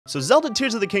So Zelda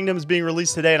Tears of the Kingdom is being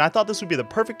released today, and I thought this would be the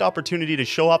perfect opportunity to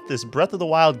show off this Breath of the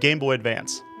Wild Game Boy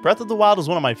Advance. Breath of the Wild is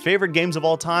one of my favorite games of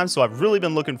all time, so I've really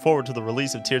been looking forward to the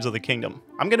release of Tears of the Kingdom.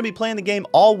 I'm going to be playing the game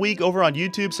all week over on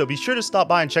YouTube, so be sure to stop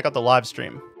by and check out the live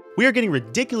stream. We are getting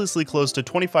ridiculously close to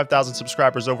 25,000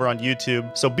 subscribers over on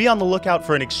YouTube, so be on the lookout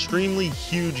for an extremely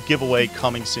huge giveaway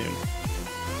coming soon.